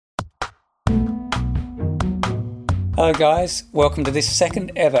Hello guys, welcome to this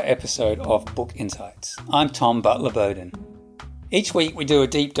second ever episode of Book Insights. I'm Tom Butler-Bowden. Each week we do a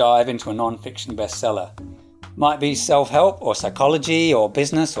deep dive into a non-fiction bestseller. Might be self-help or psychology or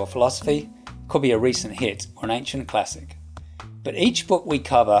business or philosophy, could be a recent hit or an ancient classic. But each book we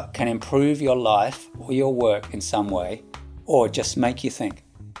cover can improve your life or your work in some way, or just make you think.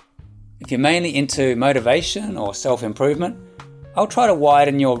 If you're mainly into motivation or self-improvement, I'll try to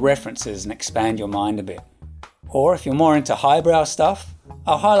widen your references and expand your mind a bit. Or if you're more into highbrow stuff,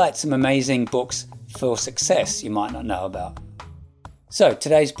 I'll highlight some amazing books for success you might not know about. So,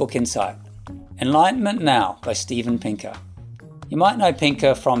 today's book insight, Enlightenment Now by Steven Pinker. You might know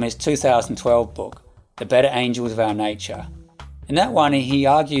Pinker from his 2012 book, The Better Angels of Our Nature. In that one, he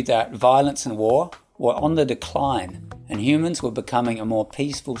argued that violence and war were on the decline and humans were becoming a more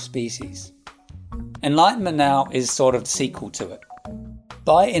peaceful species. Enlightenment Now is sort of the sequel to it.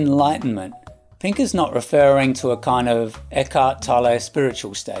 By enlightenment, Pinker's not referring to a kind of Eckhart Tolle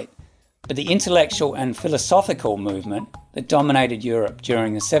spiritual state, but the intellectual and philosophical movement that dominated Europe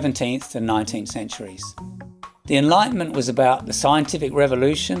during the 17th to 19th centuries. The Enlightenment was about the scientific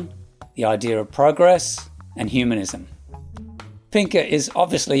revolution, the idea of progress, and humanism. Pinker is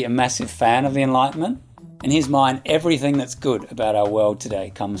obviously a massive fan of the Enlightenment. In his mind, everything that's good about our world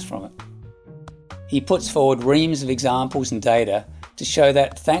today comes from it. He puts forward reams of examples and data to show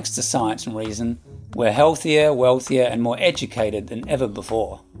that, thanks to science and reason, we're healthier, wealthier, and more educated than ever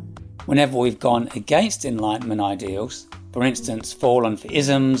before. Whenever we've gone against Enlightenment ideals, for instance, fallen for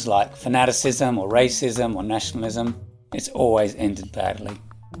isms like fanaticism or racism or nationalism, it's always ended badly.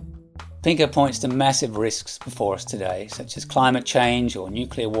 Pinker points to massive risks before us today, such as climate change or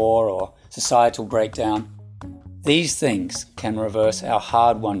nuclear war or societal breakdown. These things can reverse our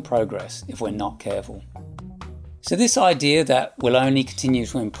hard-won progress if we're not careful. So this idea that we'll only continue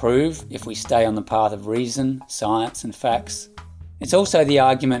to improve if we stay on the path of reason, science and facts, it's also the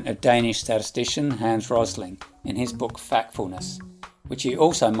argument of Danish statistician Hans Rosling in his book Factfulness, which you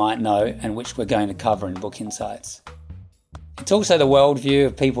also might know and which we're going to cover in Book Insights. It's also the worldview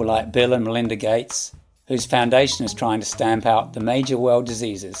of people like Bill and Melinda Gates, whose foundation is trying to stamp out the major world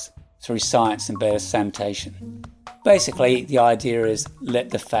diseases through science and better sanitation. Basically, the idea is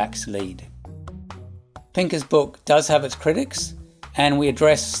let the facts lead. Pinker's book does have its critics, and we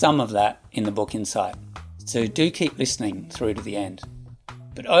address some of that in the Book Insight, so do keep listening through to the end.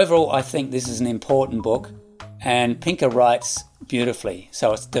 But overall, I think this is an important book, and Pinker writes beautifully,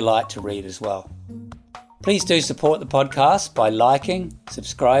 so it's a delight to read as well. Please do support the podcast by liking,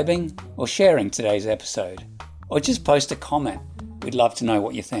 subscribing, or sharing today's episode, or just post a comment. We'd love to know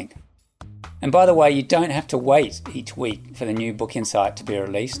what you think. And by the way, you don't have to wait each week for the new Book Insight to be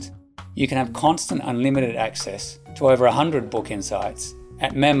released. You can have constant unlimited access to over 100 Book Insights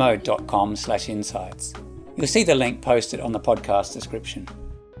at memo.com/insights. You'll see the link posted on the podcast description.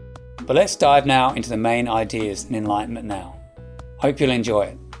 But let's dive now into the main ideas in Enlightenment Now. Hope you'll enjoy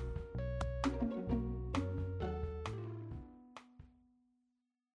it.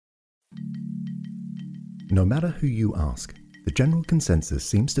 No matter who you ask, the general consensus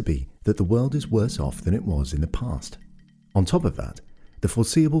seems to be that the world is worse off than it was in the past. On top of that, the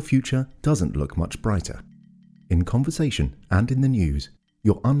foreseeable future doesn't look much brighter. In conversation and in the news,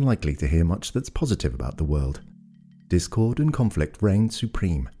 you're unlikely to hear much that's positive about the world. Discord and conflict reign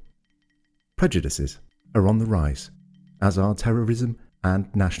supreme. Prejudices are on the rise, as are terrorism and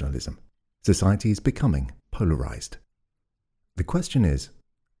nationalism. Society is becoming polarized. The question is,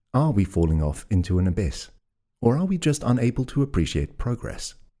 are we falling off into an abyss? Or are we just unable to appreciate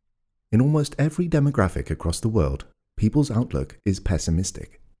progress? In almost every demographic across the world, people's outlook is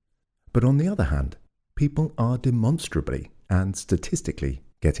pessimistic. But on the other hand, people are demonstrably and statistically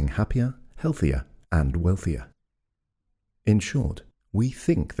getting happier, healthier, and wealthier. In short, we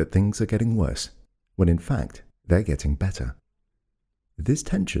think that things are getting worse, when in fact, they're getting better. This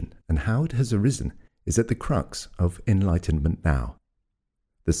tension and how it has arisen is at the crux of Enlightenment Now.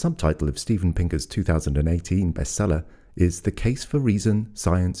 The subtitle of Steven Pinker's 2018 bestseller is The Case for Reason,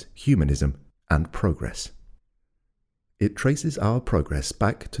 Science, Humanism, and Progress. It traces our progress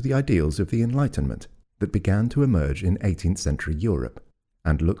back to the ideals of the Enlightenment that began to emerge in 18th century Europe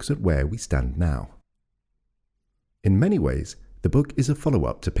and looks at where we stand now. In many ways, the book is a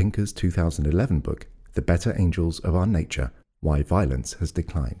follow-up to Pinker's 2011 book, The Better Angels of Our Nature, Why Violence Has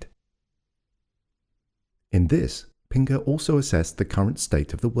Declined. In this, Pinker also assessed the current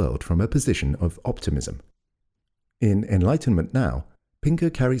state of the world from a position of optimism. In Enlightenment Now, Pinker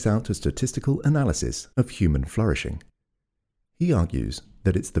carries out a statistical analysis of human flourishing. He argues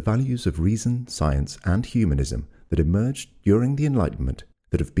that it's the values of reason, science, and humanism that emerged during the Enlightenment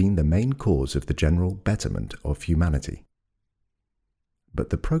that have been the main cause of the general betterment of humanity. But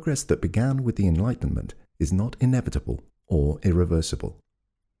the progress that began with the Enlightenment is not inevitable or irreversible.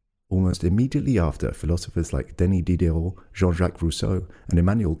 Almost immediately after philosophers like Denis Diderot, Jean-Jacques Rousseau, and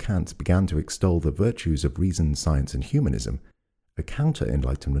Immanuel Kant began to extol the virtues of reason, science, and humanism, a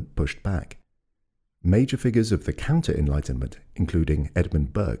counter-Enlightenment pushed back. Major figures of the counter-Enlightenment, including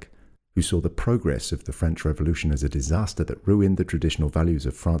Edmund Burke, who saw the progress of the French Revolution as a disaster that ruined the traditional values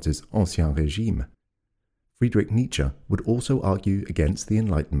of France's Ancien Régime. Friedrich Nietzsche would also argue against the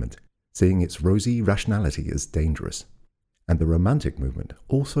Enlightenment, seeing its rosy rationality as dangerous. And the Romantic movement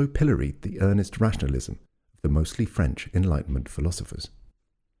also pilloried the earnest rationalism of the mostly French Enlightenment philosophers.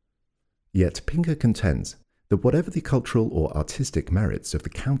 Yet Pinker contends that whatever the cultural or artistic merits of the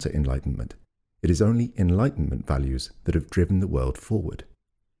counter-Enlightenment, it is only Enlightenment values that have driven the world forward.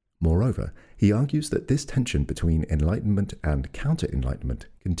 Moreover, he argues that this tension between Enlightenment and counter-Enlightenment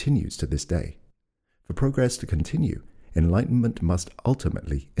continues to this day. For progress to continue, Enlightenment must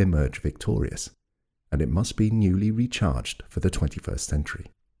ultimately emerge victorious, and it must be newly recharged for the 21st century.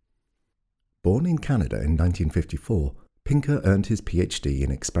 Born in Canada in 1954, Pinker earned his PhD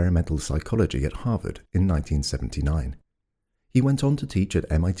in experimental psychology at Harvard in 1979. He went on to teach at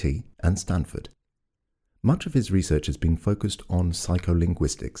MIT and Stanford. Much of his research has been focused on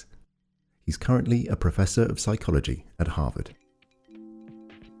psycholinguistics. He's currently a professor of psychology at Harvard.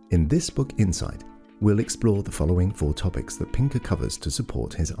 In this book Insight, we'll explore the following 4 topics that Pinker covers to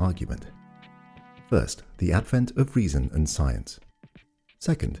support his argument. First, the advent of reason and science.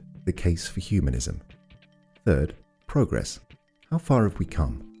 Second, the case for humanism. Third, progress. How far have we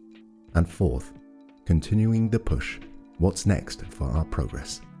come? And fourth, continuing the push. What's next for our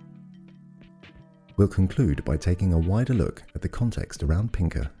progress? We'll conclude by taking a wider look at the context around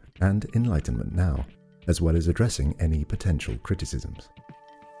Pinker and Enlightenment now, as well as addressing any potential criticisms.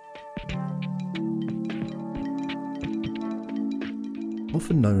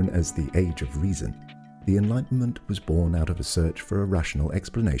 Often known as the Age of Reason, the Enlightenment was born out of a search for a rational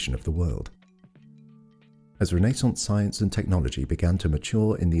explanation of the world. As Renaissance science and technology began to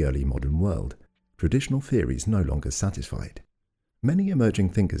mature in the early modern world, traditional theories no longer satisfied. Many emerging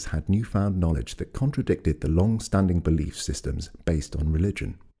thinkers had newfound knowledge that contradicted the long-standing belief systems based on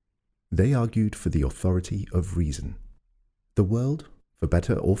religion. They argued for the authority of reason. The world, for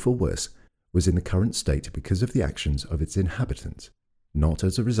better or for worse, was in the current state because of the actions of its inhabitants, not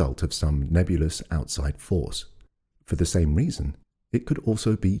as a result of some nebulous outside force. For the same reason, it could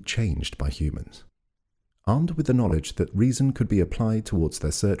also be changed by humans. Armed with the knowledge that reason could be applied towards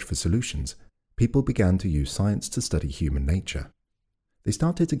their search for solutions, people began to use science to study human nature. They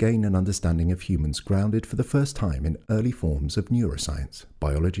started to gain an understanding of humans grounded for the first time in early forms of neuroscience,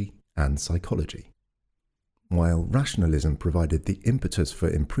 biology, and psychology. While rationalism provided the impetus for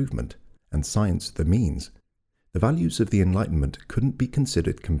improvement, and science the means, the values of the Enlightenment couldn't be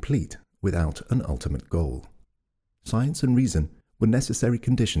considered complete without an ultimate goal. Science and reason were necessary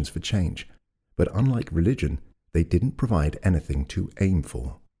conditions for change, but unlike religion, they didn't provide anything to aim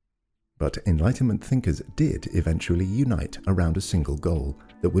for. But Enlightenment thinkers did eventually unite around a single goal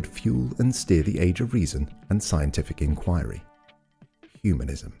that would fuel and steer the age of reason and scientific inquiry: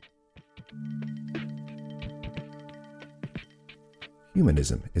 humanism.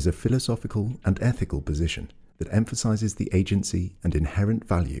 Humanism is a philosophical and ethical position that emphasizes the agency and inherent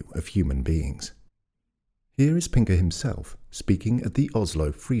value of human beings. Here is Pinker himself speaking at the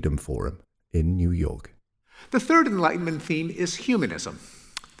Oslo Freedom Forum in New York. The third Enlightenment theme is humanism,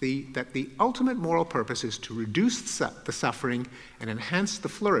 that the ultimate moral purpose is to reduce the suffering and enhance the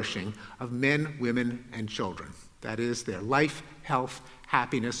flourishing of men, women, and children. That is, their life, health,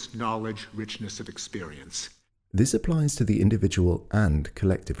 happiness, knowledge, richness of experience. This applies to the individual and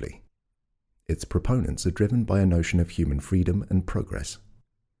collectively. Its proponents are driven by a notion of human freedom and progress.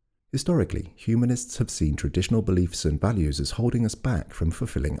 Historically, humanists have seen traditional beliefs and values as holding us back from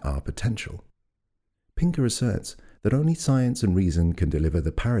fulfilling our potential. Pinker asserts that only science and reason can deliver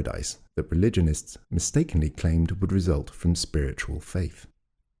the paradise that religionists mistakenly claimed would result from spiritual faith.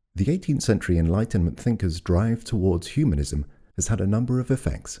 The 18th century Enlightenment thinkers' drive towards humanism has had a number of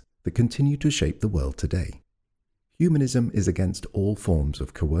effects that continue to shape the world today. Humanism is against all forms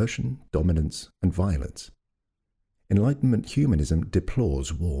of coercion, dominance, and violence. Enlightenment humanism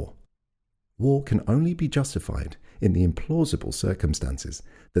deplores war. War can only be justified in the implausible circumstances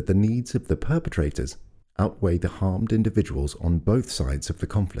that the needs of the perpetrators outweigh the harmed individuals on both sides of the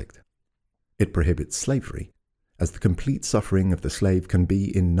conflict. It prohibits slavery, as the complete suffering of the slave can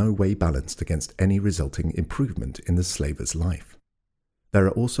be in no way balanced against any resulting improvement in the slaver's life. There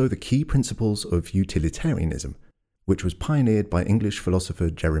are also the key principles of utilitarianism, which was pioneered by English philosopher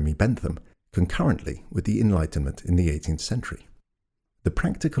Jeremy Bentham concurrently with the Enlightenment in the 18th century. The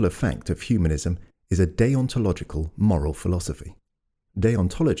practical effect of humanism is a deontological moral philosophy.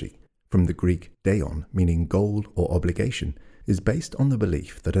 Deontology, from the Greek deon, meaning goal or obligation, is based on the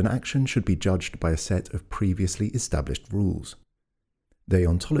belief that an action should be judged by a set of previously established rules.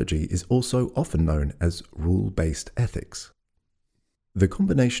 Deontology is also often known as rule-based ethics. The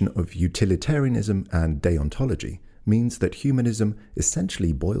combination of utilitarianism and deontology means that humanism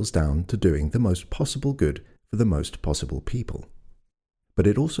essentially boils down to doing the most possible good for the most possible people. But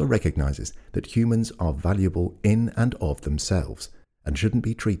it also recognizes that humans are valuable in and of themselves and shouldn't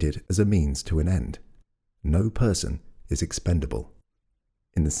be treated as a means to an end. No person is expendable.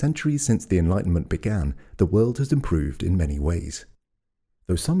 In the centuries since the Enlightenment began, the world has improved in many ways.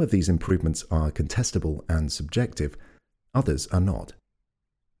 Though some of these improvements are contestable and subjective, others are not.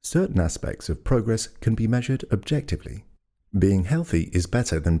 Certain aspects of progress can be measured objectively. Being healthy is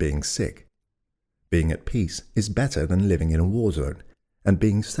better than being sick. Being at peace is better than living in a war zone, and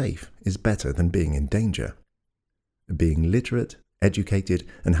being safe is better than being in danger. Being literate, educated,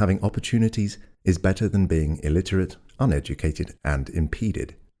 and having opportunities is better than being illiterate, uneducated, and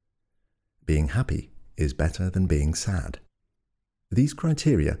impeded. Being happy is better than being sad. These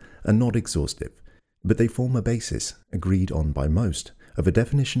criteria are not exhaustive, but they form a basis, agreed on by most, of a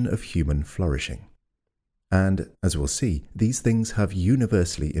definition of human flourishing. And, as we'll see, these things have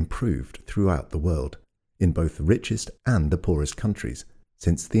universally improved throughout the world, in both the richest and the poorest countries,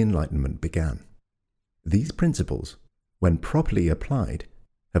 since the Enlightenment began. These principles, when properly applied,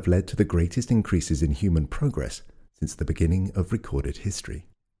 have led to the greatest increases in human progress since the beginning of recorded history.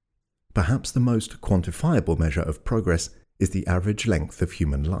 Perhaps the most quantifiable measure of progress is the average length of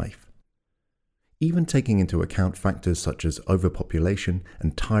human life. Even taking into account factors such as overpopulation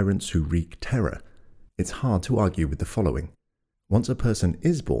and tyrants who wreak terror, it's hard to argue with the following. Once a person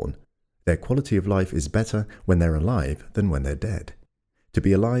is born, their quality of life is better when they're alive than when they're dead. To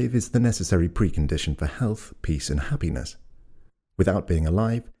be alive is the necessary precondition for health, peace, and happiness. Without being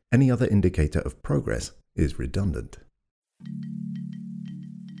alive, any other indicator of progress is redundant.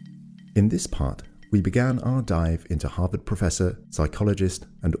 In this part, we began our dive into Harvard professor, psychologist,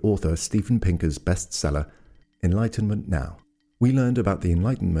 and author Steven Pinker's bestseller, Enlightenment Now. We learned about the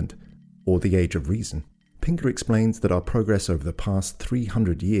Enlightenment, or the Age of Reason. Pinker explains that our progress over the past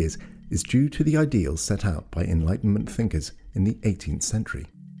 300 years is due to the ideals set out by Enlightenment thinkers in the 18th century.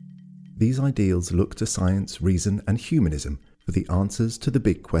 These ideals look to science, reason, and humanism for the answers to the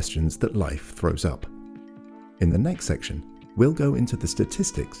big questions that life throws up. In the next section, we'll go into the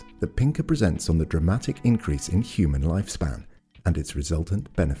statistics that Pinker presents on the dramatic increase in human lifespan and its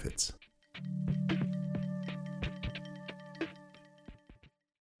resultant benefits.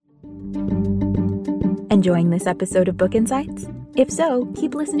 Enjoying this episode of Book Insights? If so,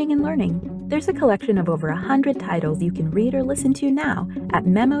 keep listening and learning. There's a collection of over 100 titles you can read or listen to now at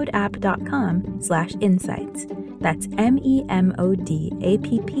memodapp.com/insights. That's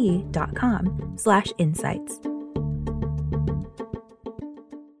memodapp.com/insights.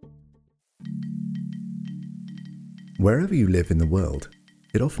 Wherever you live in the world,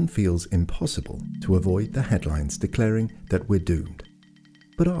 it often feels impossible to avoid the headlines declaring that we're doomed.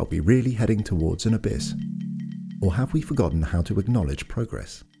 But are we really heading towards an abyss? Or have we forgotten how to acknowledge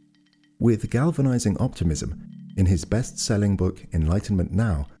progress? With galvanizing optimism, in his best-selling book Enlightenment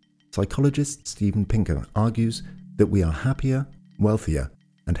Now, psychologist Steven Pinker argues that we are happier, wealthier,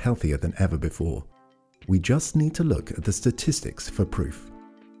 and healthier than ever before. We just need to look at the statistics for proof.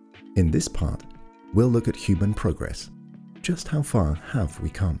 In this part, we'll look at human progress. Just how far have we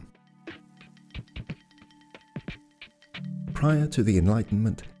come? Prior to the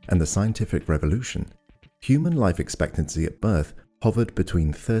Enlightenment and the scientific revolution, human life expectancy at birth hovered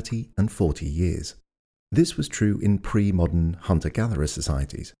between 30 and 40 years. This was true in pre-modern hunter-gatherer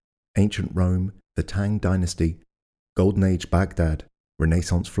societies, ancient Rome, the Tang dynasty, Golden Age Baghdad,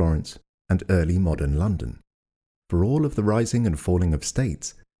 Renaissance Florence, and early modern London. For all of the rising and falling of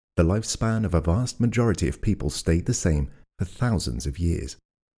states, the lifespan of a vast majority of people stayed the same for thousands of years.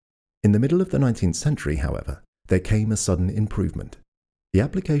 In the middle of the 19th century, however, there came a sudden improvement. The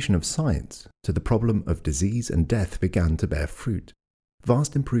application of science to the problem of disease and death began to bear fruit.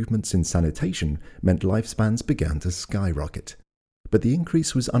 Vast improvements in sanitation meant lifespans began to skyrocket. But the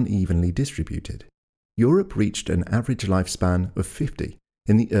increase was unevenly distributed. Europe reached an average lifespan of 50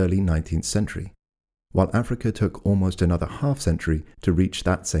 in the early 19th century, while Africa took almost another half-century to reach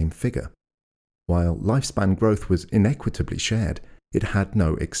that same figure. While lifespan growth was inequitably shared, it had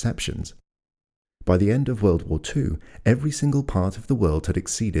no exceptions. By the end of World War II, every single part of the world had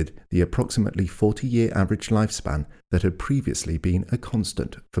exceeded the approximately 40-year average lifespan that had previously been a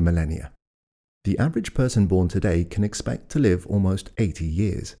constant for millennia. The average person born today can expect to live almost 80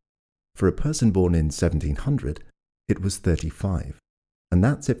 years. For a person born in 1700, it was 35, and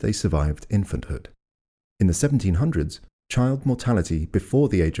that's if they survived infanthood. In the 1700s, child mortality before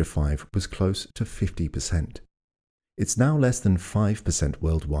the age of 5 was close to 50%. It's now less than 5%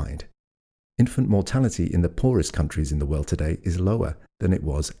 worldwide. Infant mortality in the poorest countries in the world today is lower than it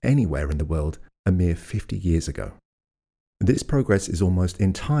was anywhere in the world a mere 50 years ago. This progress is almost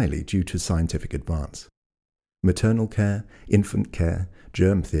entirely due to scientific advance. Maternal care, infant care,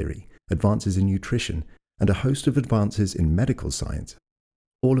 germ theory, advances in nutrition, and a host of advances in medical science,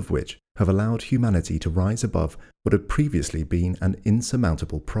 all of which have allowed humanity to rise above what had previously been an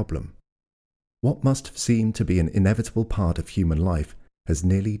insurmountable problem. What must have seemed to be an inevitable part of human life has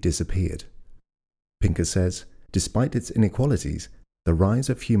nearly disappeared. Pinker says, despite its inequalities, the rise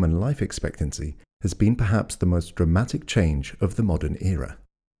of human life expectancy has been perhaps the most dramatic change of the modern era.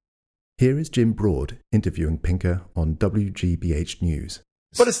 Here is Jim Broad interviewing Pinker on WGBH News.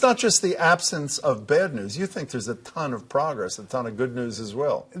 But it's not just the absence of bad news. You think there's a ton of progress, a ton of good news as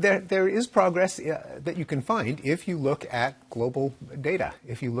well. There is progress that you can find if you look at global data,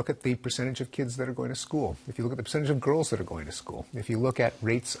 if you look at the percentage of kids that are going to school, if you look at the percentage of girls that are going to school, if you look at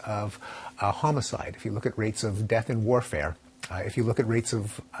rates of homicide, if you look at rates of death in warfare, if you look at rates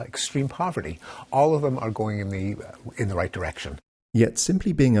of extreme poverty, all of them are going in the right direction. Yet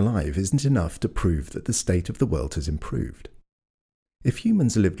simply being alive isn't enough to prove that the state of the world has improved. If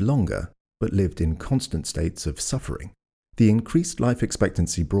humans lived longer, but lived in constant states of suffering, the increased life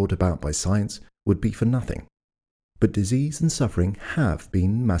expectancy brought about by science would be for nothing. But disease and suffering have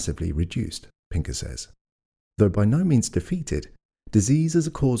been massively reduced, Pinker says. Though by no means defeated, disease as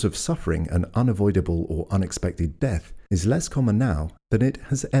a cause of suffering and unavoidable or unexpected death is less common now than it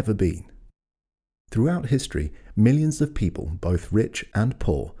has ever been. Throughout history, millions of people, both rich and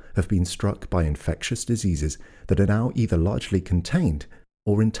poor, have been struck by infectious diseases that are now either largely contained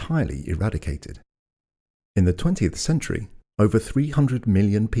or entirely eradicated. In the 20th century, over 300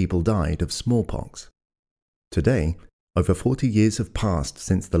 million people died of smallpox. Today, over 40 years have passed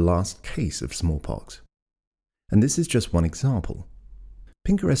since the last case of smallpox. And this is just one example.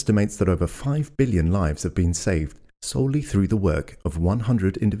 Pinker estimates that over 5 billion lives have been saved solely through the work of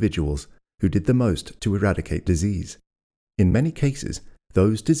 100 individuals who did the most to eradicate disease. In many cases,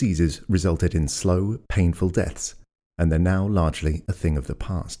 those diseases resulted in slow, painful deaths, and they're now largely a thing of the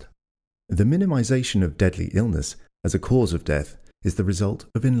past. The minimization of deadly illness as a cause of death is the result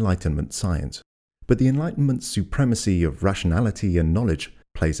of Enlightenment science. But the Enlightenment's supremacy of rationality and knowledge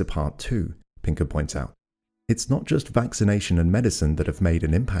plays a part too, Pinker points out. It's not just vaccination and medicine that have made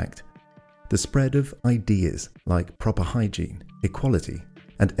an impact. The spread of ideas like proper hygiene, equality,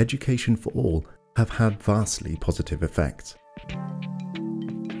 and education for all have had vastly positive effects.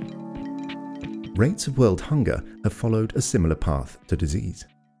 Rates of world hunger have followed a similar path to disease.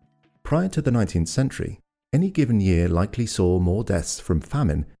 Prior to the 19th century, any given year likely saw more deaths from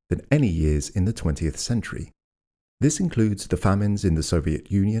famine than any years in the 20th century. This includes the famines in the Soviet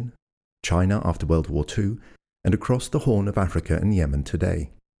Union, China after World War II, and across the Horn of Africa and Yemen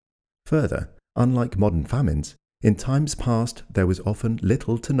today. Further, unlike modern famines, in times past there was often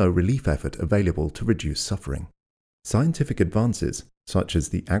little to no relief effort available to reduce suffering. Scientific advances, such as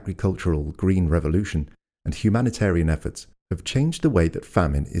the agricultural green revolution and humanitarian efforts, have changed the way that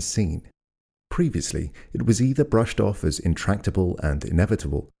famine is seen. Previously, it was either brushed off as intractable and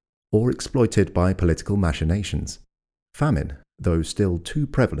inevitable, or exploited by political machinations. Famine, though still too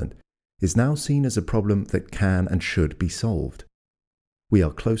prevalent, is now seen as a problem that can and should be solved. We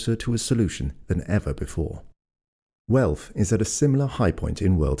are closer to a solution than ever before. Wealth is at a similar high point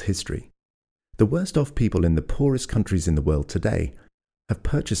in world history. The worst-off people in the poorest countries in the world today have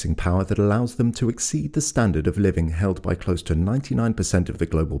purchasing power that allows them to exceed the standard of living held by close to 99% of the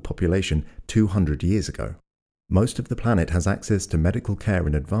global population 200 years ago. Most of the planet has access to medical care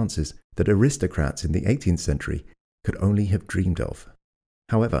and advances that aristocrats in the 18th century could only have dreamed of.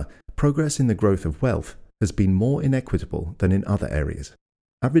 However, progress in the growth of wealth has been more inequitable than in other areas.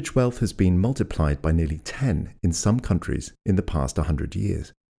 Average wealth has been multiplied by nearly 10 in some countries in the past 100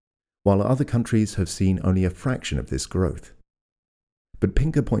 years, while other countries have seen only a fraction of this growth. But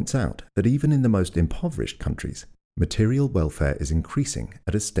Pinker points out that even in the most impoverished countries, material welfare is increasing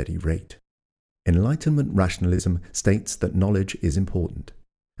at a steady rate. Enlightenment rationalism states that knowledge is important,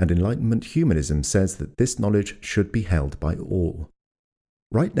 and Enlightenment humanism says that this knowledge should be held by all.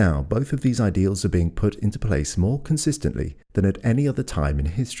 Right now, both of these ideals are being put into place more consistently than at any other time in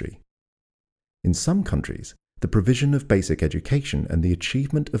history. In some countries, the provision of basic education and the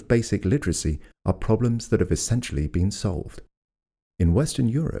achievement of basic literacy are problems that have essentially been solved. In Western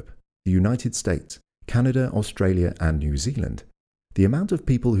Europe, the United States, Canada, Australia, and New Zealand, the amount of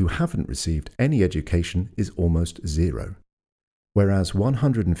people who haven't received any education is almost zero. Whereas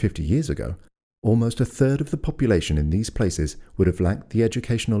 150 years ago, almost a third of the population in these places would have lacked the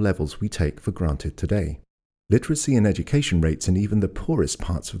educational levels we take for granted today. Literacy and education rates in even the poorest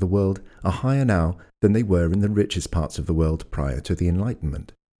parts of the world are higher now than they were in the richest parts of the world prior to the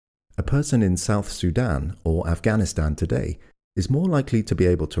Enlightenment. A person in South Sudan or Afghanistan today is more likely to be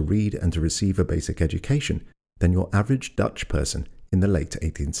able to read and to receive a basic education than your average Dutch person in the late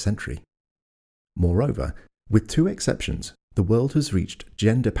 18th century. Moreover, with two exceptions, the world has reached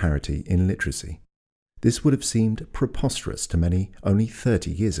gender parity in literacy. This would have seemed preposterous to many only 30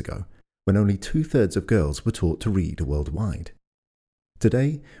 years ago, when only 2/3 of girls were taught to read worldwide.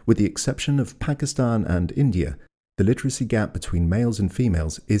 Today, with the exception of Pakistan and India, the literacy gap between males and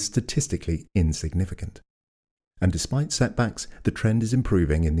females is statistically insignificant. And despite setbacks, the trend is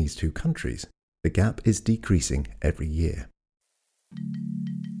improving in these two countries. The gap is decreasing every year.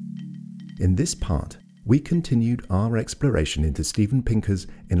 In this part, we continued our exploration into Steven Pinker's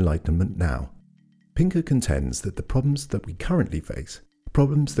Enlightenment Now. Pinker contends that the problems that we currently face,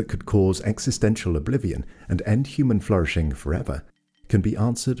 problems that could cause existential oblivion and end human flourishing forever, can be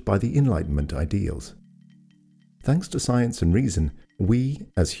answered by the Enlightenment ideals. Thanks to science and reason, we,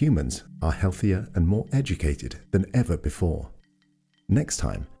 as humans, are healthier and more educated than ever before. Next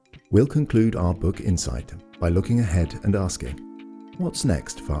time, we'll conclude our book Insight by looking ahead and asking, what's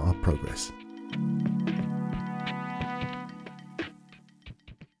next for our progress?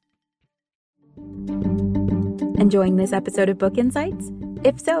 Enjoying this episode of Book Insights?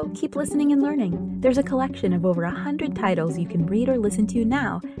 If so, keep listening and learning. There's a collection of over 100 titles you can read or listen to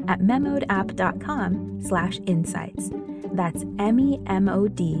now at memodapp.com/insights. That's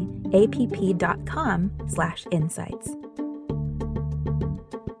memodapp.com/insights.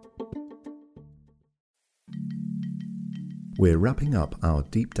 We're wrapping up our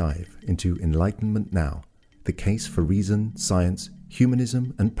deep dive into Enlightenment Now, the case for reason, science,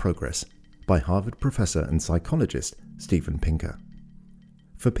 humanism, and progress by Harvard professor and psychologist Steven Pinker.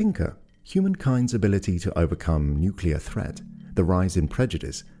 For Pinker, humankind's ability to overcome nuclear threat, the rise in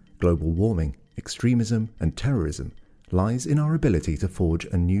prejudice, global warming, extremism, and terrorism lies in our ability to forge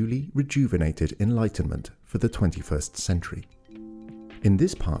a newly rejuvenated enlightenment for the 21st century. In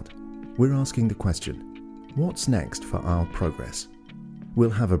this part, we're asking the question, what's next for our progress?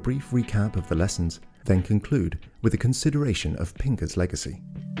 We'll have a brief recap of the lessons, then conclude with a consideration of Pinker's legacy.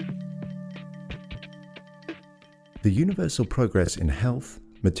 The universal progress in health,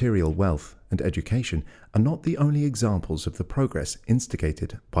 material wealth, and education are not the only examples of the progress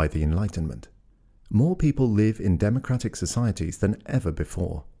instigated by the Enlightenment. More people live in democratic societies than ever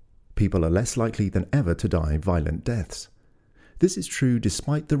before. People are less likely than ever to die violent deaths. This is true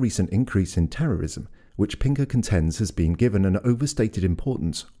despite the recent increase in terrorism, which Pinker contends has been given an overstated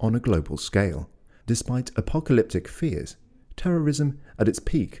importance on a global scale. Despite apocalyptic fears, terrorism at its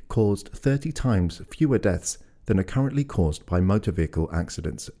peak caused 30 times fewer deaths than are currently caused by motor vehicle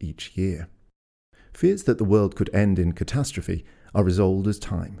accidents each year. Fears that the world could end in catastrophe are as old as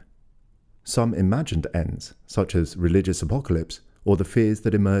time. Some imagined ends, such as religious apocalypse or the fears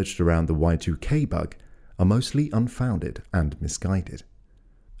that emerged around the Y2K bug, are mostly unfounded and misguided.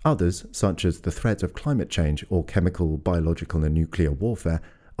 Others, such as the threat of climate change or chemical, biological, and nuclear warfare,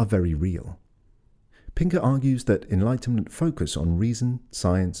 are very real. Pinker argues that Enlightenment focus on reason,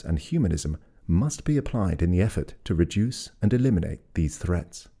 science, and humanism must be applied in the effort to reduce and eliminate these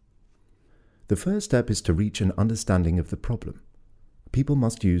threats. The first step is to reach an understanding of the problem. People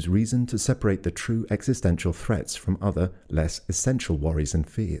must use reason to separate the true existential threats from other, less essential worries and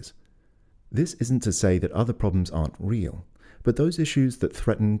fears. This isn't to say that other problems aren't real, but those issues that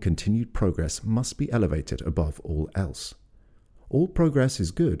threaten continued progress must be elevated above all else. All progress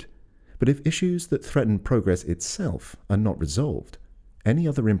is good, but if issues that threaten progress itself are not resolved, any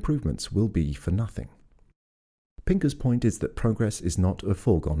other improvements will be for nothing. Pinker's point is that progress is not a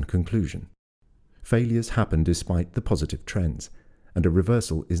foregone conclusion. Failures happen despite the positive trends, and a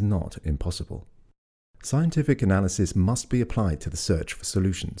reversal is not impossible. Scientific analysis must be applied to the search for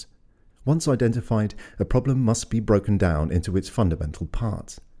solutions. Once identified, a problem must be broken down into its fundamental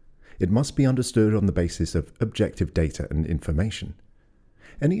parts. It must be understood on the basis of objective data and information.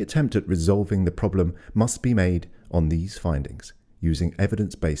 Any attempt at resolving the problem must be made on these findings, using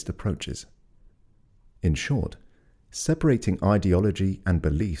evidence-based approaches. In short, separating ideology and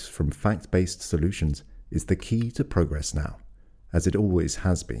beliefs from fact-based solutions is the key to progress now, as it always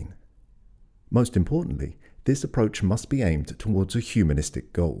has been. Most importantly, this approach must be aimed towards a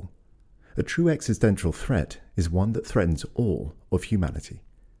humanistic goal. A true existential threat is one that threatens all of humanity.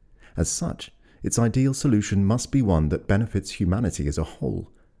 As such, its ideal solution must be one that benefits humanity as a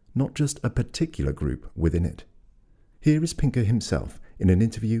whole, not just a particular group within it. Here is Pinker himself in an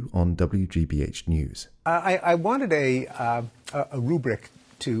interview on WGBH News. I wanted a rubric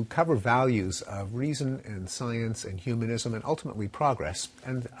to cover values of reason and science and humanism and ultimately progress.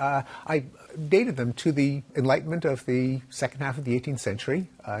 And I dated them to the Enlightenment of the second half of the 18th century,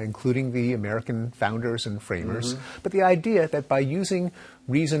 including the American founders and framers. But the idea that by using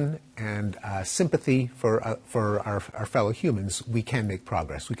reason and sympathy for our fellow humans, we can make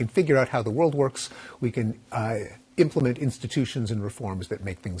progress. We can figure out how the world works. We can implement institutions and reforms that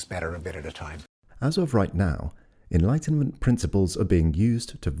make things better a bit at a time. As of right now, Enlightenment principles are being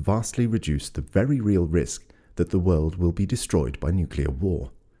used to vastly reduce the very real risk that the world will be destroyed by nuclear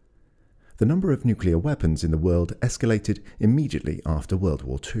war. The number of nuclear weapons in the world escalated immediately after World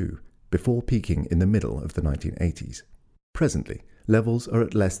War II, before peaking in the middle of the 1980s. Presently, levels are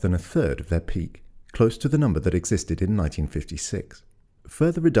at less than a third of their peak, close to the number that existed in 1956.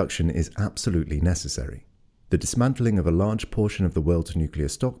 Further reduction is absolutely necessary. The dismantling of a large portion of the world's nuclear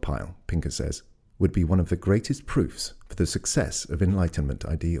stockpile, Pinker says, would be one of the greatest proofs for the success of Enlightenment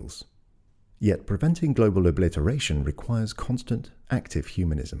ideals. Yet preventing global obliteration requires constant, active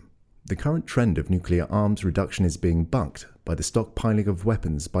humanism. The current trend of nuclear arms reduction is being bucked by the stockpiling of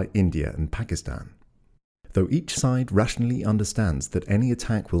weapons by India and Pakistan. Though each side rationally understands that any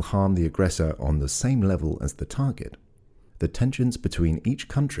attack will harm the aggressor on the same level as the target, the tensions between each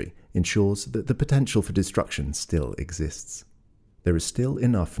country ensures that the potential for destruction still exists. There is still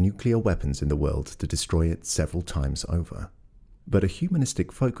enough nuclear weapons in the world to destroy it several times over. But a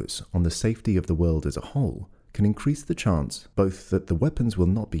humanistic focus on the safety of the world as a whole can increase the chance both that the weapons will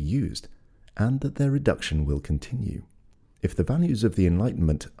not be used and that their reduction will continue. If the values of the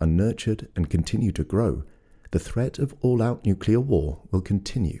Enlightenment are nurtured and continue to grow, the threat of all-out nuclear war will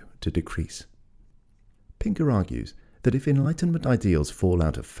continue to decrease. Pinker argues that if Enlightenment ideals fall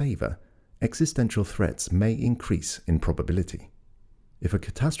out of favour, existential threats may increase in probability. If a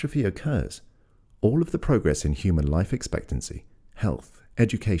catastrophe occurs, all of the progress in human life expectancy, health,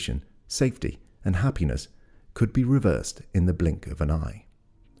 education, safety, and happiness could be reversed in the blink of an eye.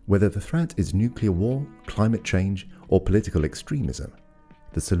 Whether the threat is nuclear war, climate change, or political extremism,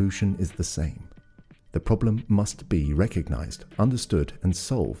 the solution is the same. The problem must be recognized, understood, and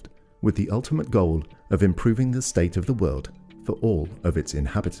solved with the ultimate goal of improving the state of the world for all of its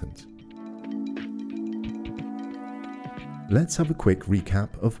inhabitants. Let's have a quick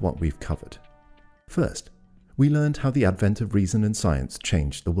recap of what we've covered. First, we learned how the advent of reason and science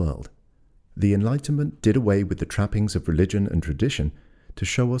changed the world. The Enlightenment did away with the trappings of religion and tradition to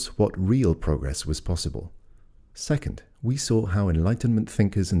show us what real progress was possible. Second, we saw how Enlightenment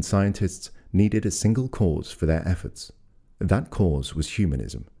thinkers and scientists needed a single cause for their efforts. That cause was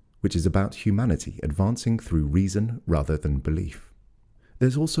humanism, which is about humanity advancing through reason rather than belief.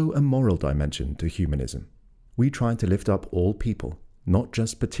 There's also a moral dimension to humanism. We try to lift up all people, not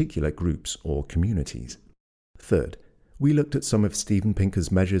just particular groups or communities. Third, we looked at some of Steven Pinker's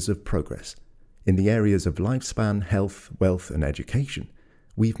measures of progress. In the areas of lifespan, health, wealth, and education,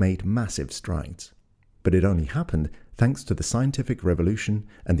 we've made massive strides. But it only happened thanks to the scientific revolution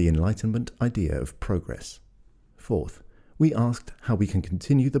and the Enlightenment idea of progress. Fourth, we asked how we can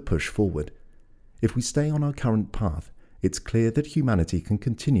continue the push forward. If we stay on our current path, it's clear that humanity can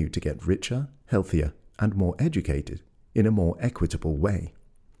continue to get richer, healthier, and more educated in a more equitable way.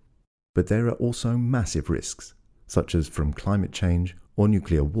 But there are also massive risks, such as from climate change or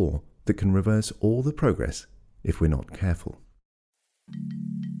nuclear war, that can reverse all the progress if we're not careful.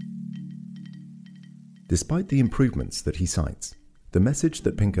 Despite the improvements that he cites, the message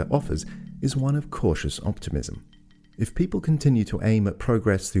that Pinker offers is one of cautious optimism. If people continue to aim at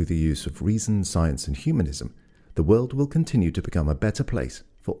progress through the use of reason, science, and humanism, the world will continue to become a better place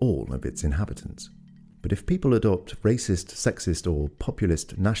for all of its inhabitants. But if people adopt racist, sexist, or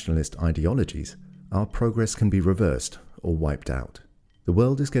populist nationalist ideologies, our progress can be reversed or wiped out. The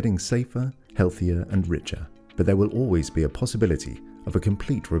world is getting safer, healthier, and richer, but there will always be a possibility of a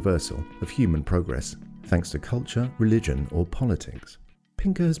complete reversal of human progress, thanks to culture, religion, or politics.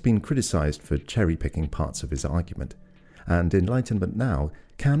 Pinker has been criticized for cherry-picking parts of his argument, and Enlightenment Now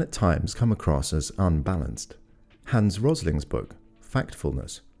can at times come across as unbalanced. Hans Rosling's book,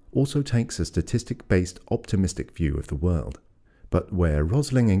 Factfulness, also takes a statistic-based optimistic view of the world. But where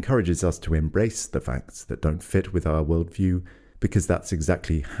Rosling encourages us to embrace the facts that don't fit with our worldview, because that's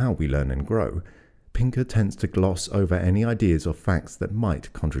exactly how we learn and grow, Pinker tends to gloss over any ideas or facts that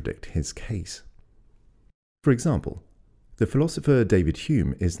might contradict his case. For example, the philosopher David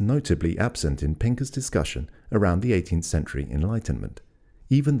Hume is notably absent in Pinker's discussion around the 18th century Enlightenment,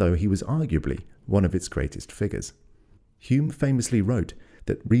 even though he was arguably one of its greatest figures. Hume famously wrote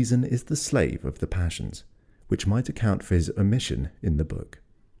that reason is the slave of the passions, which might account for his omission in the book.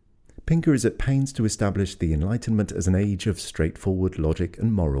 Pinker is at pains to establish the Enlightenment as an age of straightforward logic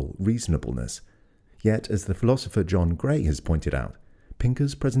and moral reasonableness. Yet, as the philosopher John Gray has pointed out,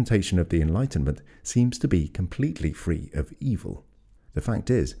 Pinker's presentation of the Enlightenment seems to be completely free of evil. The fact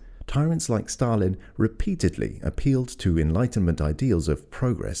is, tyrants like Stalin repeatedly appealed to Enlightenment ideals of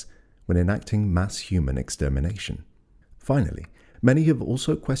progress when enacting mass human extermination. Finally, many have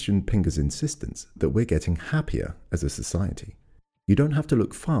also questioned Pinker's insistence that we're getting happier as a society. You don't have to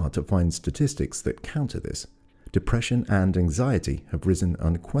look far to find statistics that counter this. Depression and anxiety have risen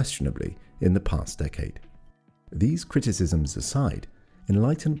unquestionably in the past decade. These criticisms aside,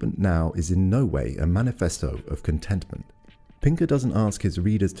 Enlightenment now is in no way a manifesto of contentment. Pinker doesn't ask his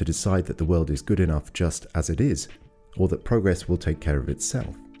readers to decide that the world is good enough just as it is, or that progress will take care of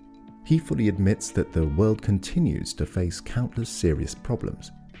itself. He fully admits that the world continues to face countless serious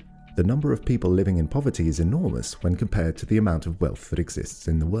problems. The number of people living in poverty is enormous when compared to the amount of wealth that exists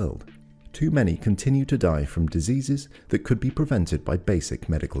in the world. Too many continue to die from diseases that could be prevented by basic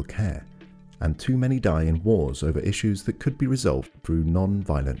medical care, and too many die in wars over issues that could be resolved through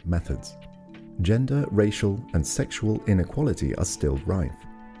non-violent methods. Gender, racial, and sexual inequality are still rife,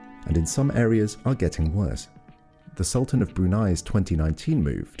 and in some areas are getting worse. The Sultan of Brunei's 2019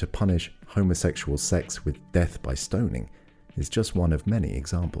 move to punish homosexual sex with death by stoning is just one of many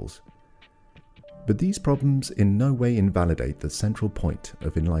examples. But these problems in no way invalidate the central point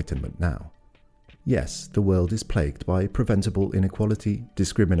of Enlightenment now. Yes, the world is plagued by preventable inequality,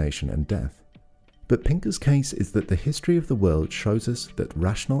 discrimination, and death. But Pinker's case is that the history of the world shows us that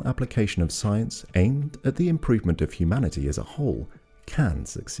rational application of science aimed at the improvement of humanity as a whole can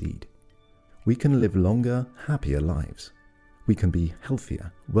succeed. We can live longer, happier lives. We can be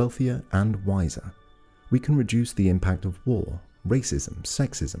healthier, wealthier, and wiser. We can reduce the impact of war, racism,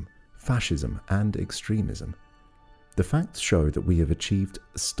 sexism, fascism, and extremism. The facts show that we have achieved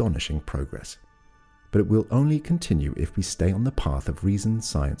astonishing progress, but it will only continue if we stay on the path of reason,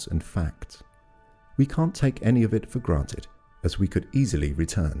 science, and facts. We can't take any of it for granted, as we could easily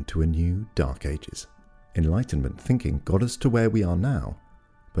return to a new Dark Ages. Enlightenment thinking got us to where we are now,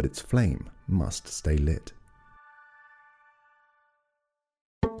 but its flame must stay lit.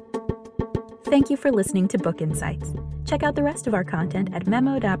 Thank you for listening to Book Insights. Check out the rest of our content at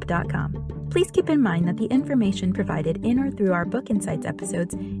memodap.com. Please keep in mind that the information provided in or through our Book Insights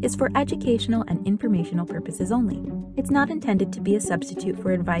episodes is for educational and informational purposes only. It's not intended to be a substitute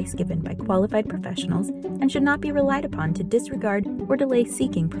for advice given by qualified professionals and should not be relied upon to disregard or delay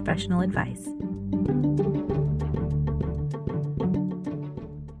seeking professional advice.